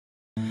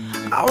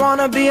I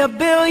wanna be a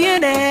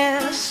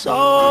billionaire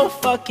so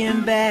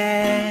fucking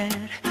bad.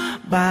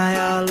 Buy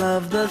all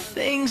of the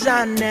things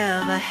I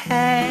never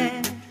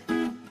had.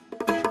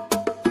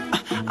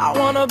 I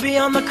wanna be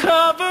on the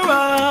cover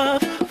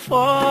of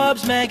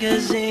Forbes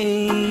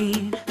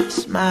magazine,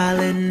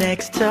 smiling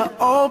next to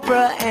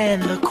Oprah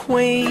and the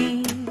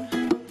Queen.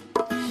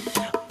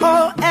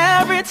 Oh,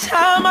 every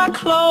time I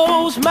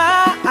close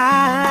my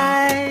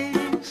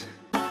eyes,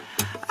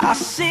 I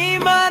see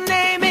my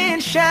name in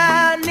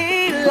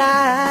shiny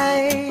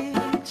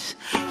lights.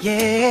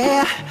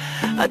 Yeah,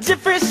 a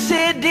different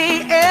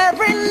city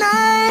every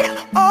night.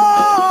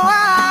 Oh,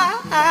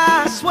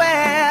 I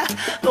swear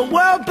the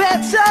world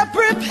better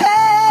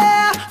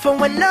prepare for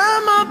when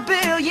I'm a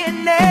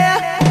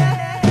billionaire.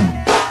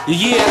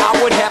 Yeah,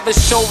 I would have a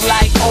show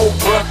like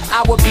Oprah.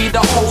 I would be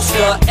the host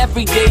of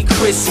Everyday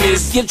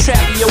Christmas. Give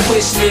Travis a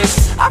wish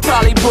list. I'd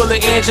probably pull a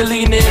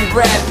Angelina and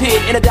Brad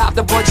Pitt and adopt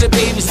a bunch of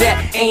babies that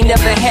ain't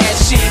never had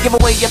shit. Give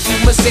away a few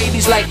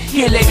Mercedes like,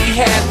 here lady,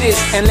 have this.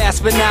 And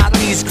last but not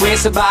least, grant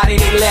somebody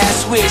their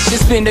last wish.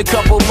 It's been a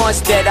couple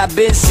months that I've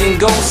been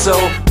single, so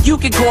you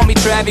can call me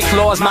Travis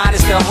Claus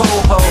minus the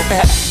ho-ho.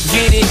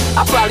 Get it?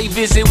 I'll probably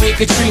visit where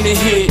Katrina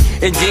hit,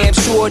 and damn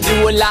sure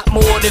do a lot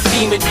more than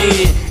FEMA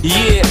did.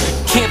 Yeah,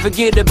 can't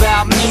forget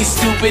about me,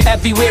 stupid.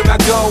 Everywhere I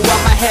go,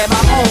 I'ma have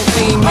my own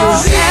theme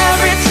music. Oh,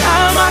 every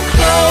time I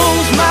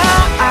close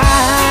my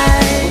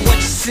eyes, what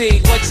you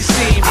see, bro? I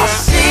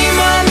see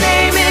my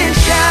name in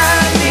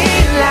shiny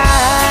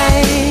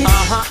lights.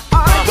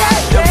 Oh,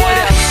 yeah,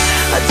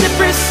 yeah. A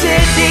different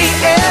city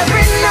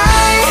every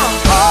night.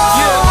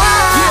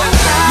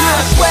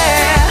 I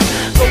swear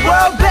the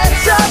world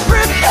better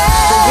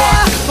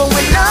prepare for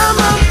when I'm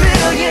a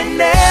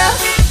billionaire.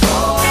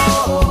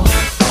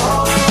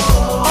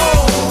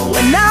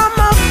 When I'm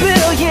a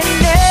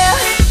billionaire.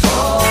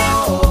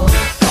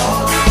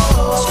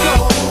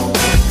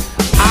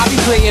 I'll be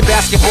playing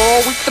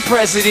basketball with the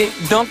president,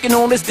 dunking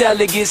on his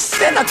delegates.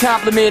 Then I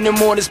compliment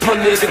him on his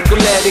political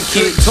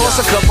etiquette. Toss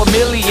a couple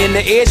million in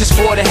the air just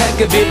for the heck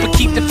of it, but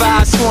keep the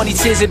 5s, 20s,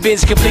 10s, and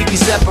bins completely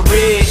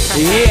separate.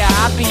 Yeah,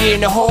 I'll be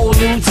in a whole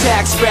new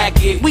tax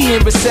bracket. We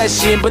in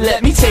recession, but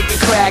let me take a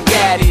crack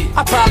at it.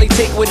 I'll probably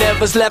take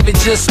whatever's left and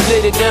just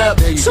split it up,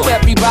 so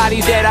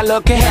everybody that I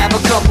love can have a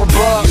couple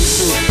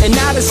bucks. And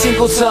not a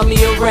single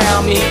tummy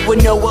around me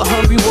would know what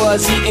hungry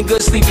was, eating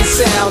good, sleeping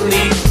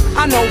soundly.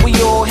 I know we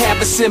all have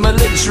a similar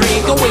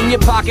dream. Go in your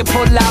pocket,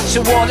 pull out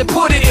your wallet,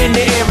 put it in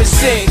the air and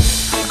sing.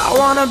 I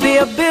wanna be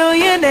a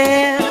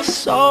billionaire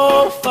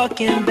so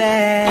fucking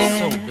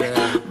bad.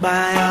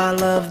 Buy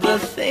all of the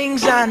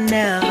things I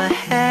never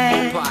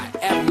had. Buy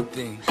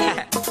everything.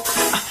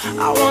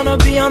 I wanna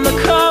be on the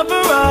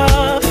cover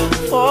of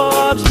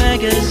Forbes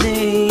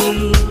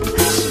magazine,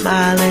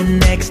 smiling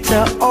next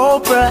to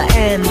Oprah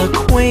and the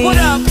Queen. What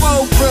up,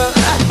 Oprah?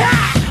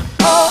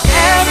 Oh,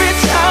 every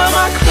time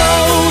I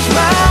close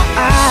my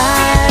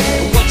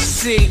eyes, What you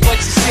see, bro?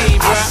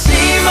 I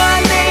see my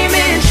name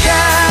in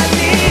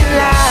shiny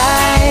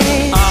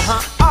lights.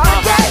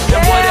 Oh, yeah,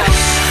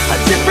 yeah. A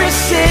different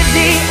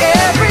city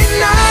every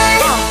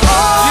night.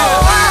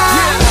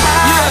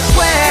 I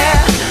swear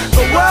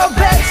the world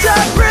better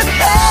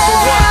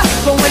prepare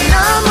for when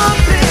I'm a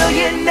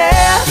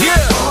billionaire.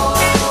 Yeah.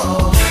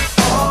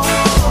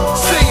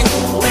 Sing it.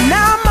 When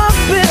I'm a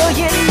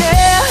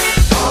billionaire.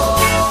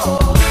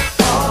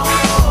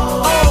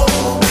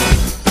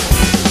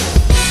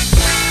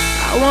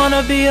 I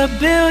wanna be a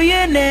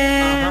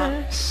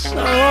billionaire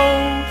so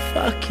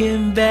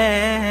fucking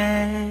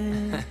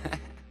bad.